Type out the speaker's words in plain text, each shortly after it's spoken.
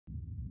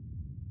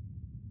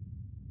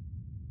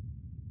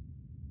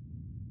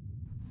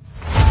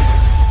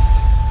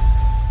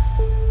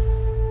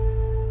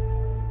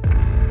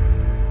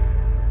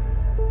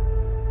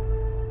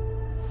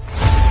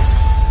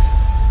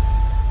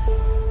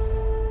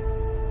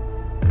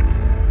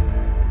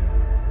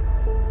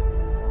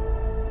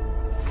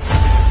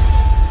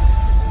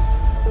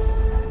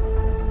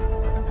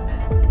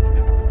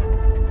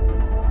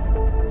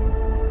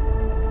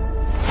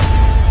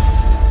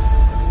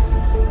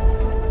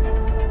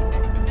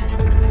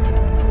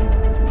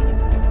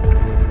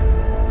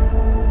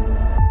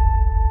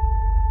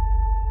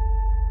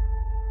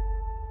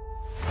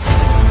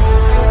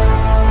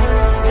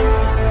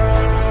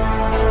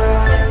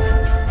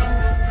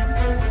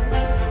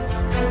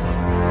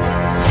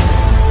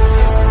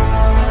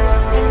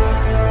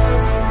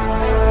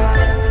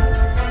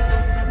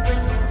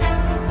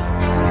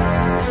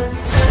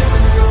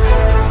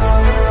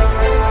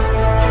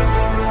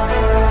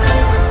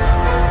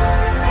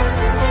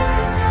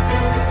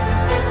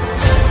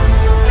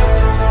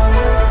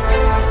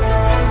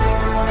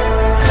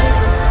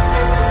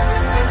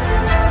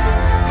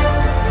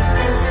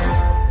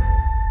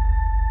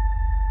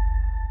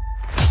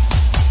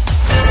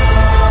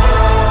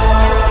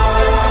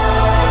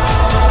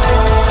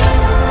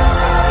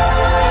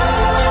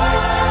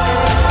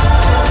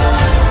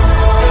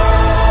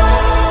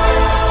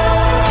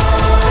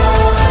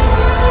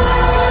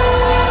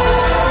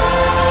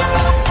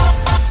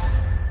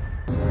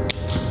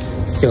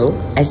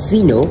As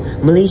we know,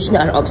 Malaysians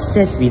are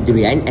obsessed with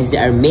durian as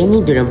there are many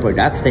durian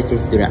products such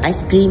as durian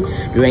ice cream,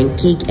 durian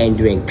cake and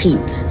durian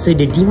cream. So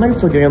the demand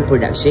for durian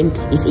production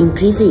is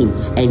increasing.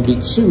 And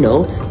did you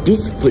know,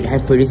 this fruit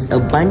have produced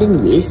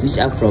abundant waste which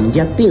are from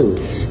their peel.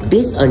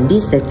 Based on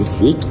this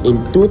statistic,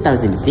 in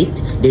 2006,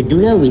 the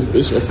durian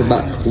wastage was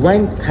about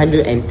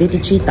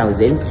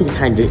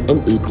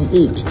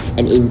 133,688,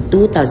 and in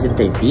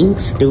 2013,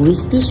 the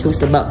wastage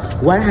was about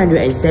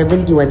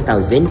 171,303.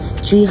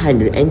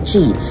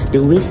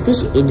 The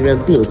wastage in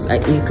durian peels are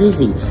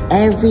increasing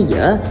every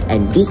year,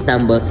 and this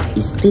number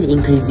is still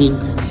increasing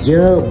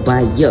year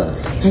by year.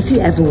 Have you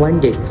ever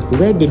wondered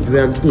where the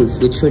durian peels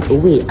were thrown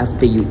away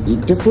after you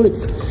eat the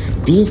fruits?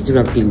 These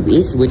durian peel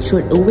waste were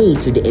thrown away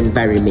to the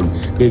environment.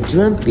 The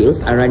durian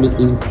peels are running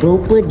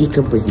improper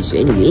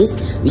decomposition waste,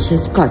 which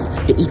has caused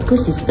the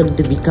ecosystem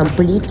to become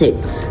polluted.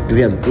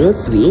 Durian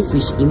peels waste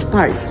which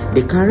imparts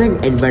the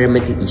current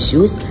environmental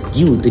issues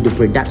due to the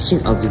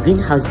production of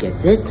greenhouse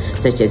gases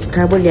such as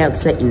carbon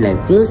dioxide in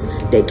landfills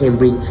that can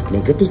bring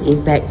negative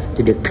impact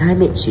to the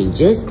climate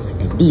changes,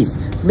 and this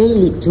may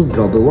lead to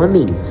global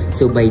warming.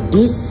 So by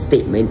this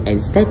statement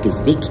and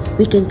statistic,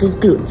 we can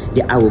conclude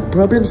that our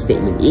problem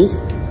statement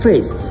is: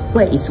 first,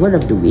 what is one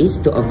of the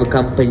ways to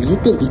overcome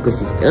polluted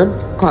ecosystem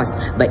caused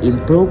by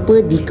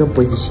improper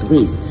decomposition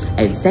waste?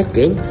 And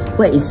second,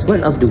 what is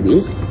one of the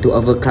ways to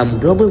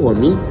overcome global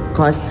warming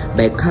caused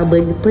by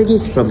carbon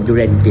produced from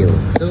durian peel?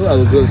 So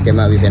our groups came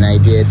up with an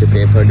idea to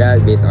create a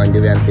product based on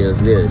durian peel's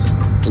waste.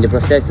 In the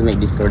process to make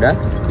this product,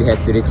 we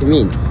have to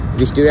determine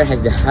which durian has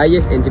the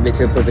highest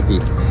antibacterial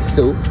properties.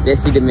 So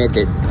let's see the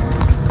method.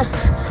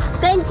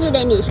 Thank you,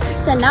 Danish.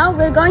 So now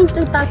we're going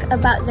to talk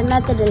about the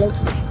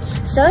methodology.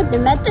 So the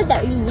method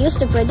that we use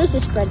to produce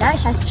this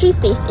product has 3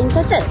 phases in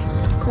total.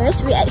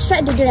 First, we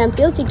extract the durian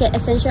peel to get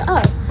essential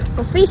oil.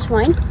 For phase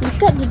 1, we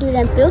cut the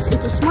durian peels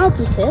into small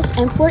pieces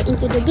and pour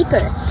into the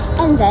beaker.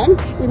 And then,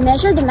 we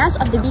measure the mass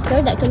of the beaker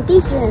that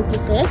contains durian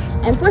pieces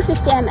and pour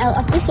 50 ml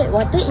of distilled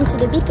water into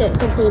the beaker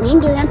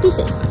containing durian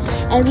pieces.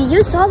 And we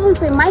use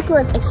solvent-free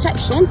microwave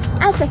extraction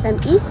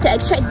 (SFME) to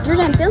extract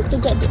durian peel to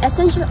get the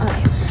essential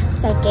oil.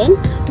 Second,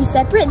 we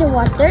separate the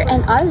water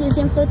and oil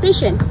using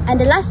flotation. And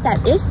the last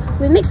step is,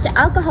 we mix the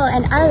alcohol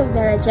and aloe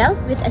vera gel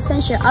with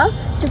essential oil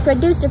to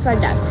produce the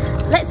product.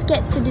 Let's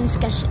get to the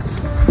discussion.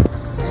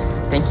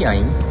 Thank you,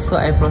 Ain. So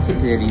I proceed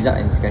to the result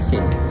and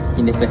discussion.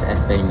 In the first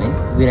experiment,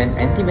 we ran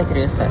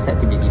antibacterial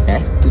susceptibility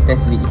test to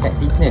test the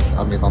effectiveness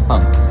of the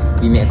compound.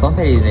 We made a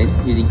comparison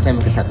using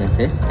chemical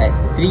substances at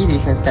 3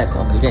 different types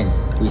of durian,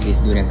 which is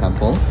durian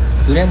kampung,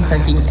 durian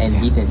musangking and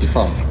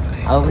B24.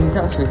 Our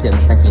result shows that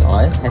musangking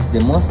oil has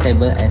the most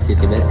stable and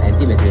suitable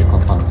antibacterial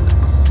compounds.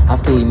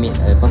 After we made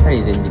a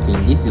comparison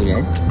between these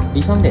durians,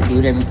 we found that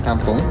durian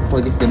kampung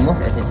produced the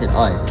most essential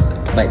oil,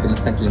 but the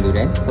musangking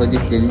durian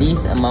produced the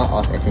least amount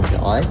of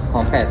essential oil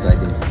compared to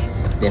others.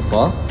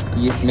 Therefore,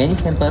 we used many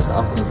samples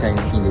of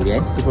musangking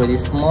durian to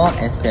produce more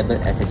and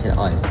stable essential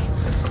oil.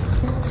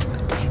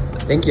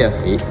 Thank you,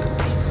 Afiq.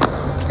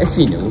 As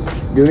we know,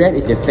 durian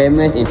is the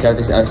famous in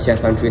Southeast Asia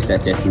countries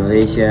such as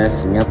Malaysia,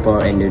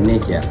 Singapore and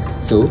Indonesia.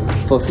 So,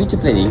 for future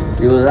planning,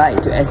 we would like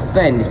to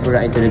expand this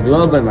product into the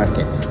global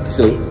market,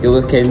 so the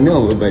world can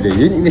know about the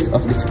uniqueness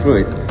of this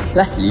fruit.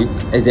 Lastly,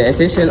 as the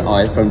essential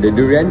oil from the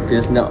durian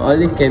peels not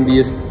only can be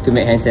used to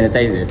make hand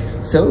sanitizer,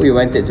 so we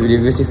wanted to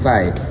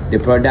diversify the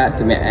product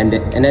to make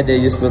another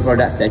useful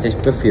product such as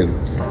perfume.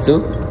 So,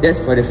 that's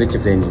for the future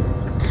planning.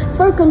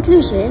 For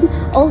conclusion,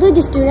 although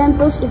this durian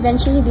peels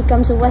eventually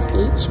becomes a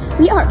wastage,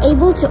 we are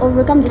able to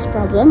overcome this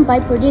problem by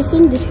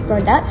producing this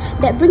product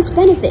that brings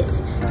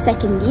benefits.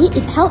 Secondly,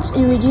 it helps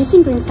in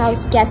reducing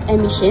greenhouse gas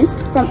emissions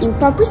from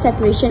improper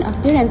separation of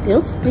durian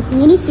peels with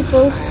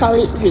municipal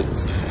solid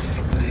waste.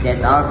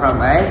 That's all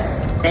from us.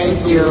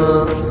 Thank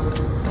you.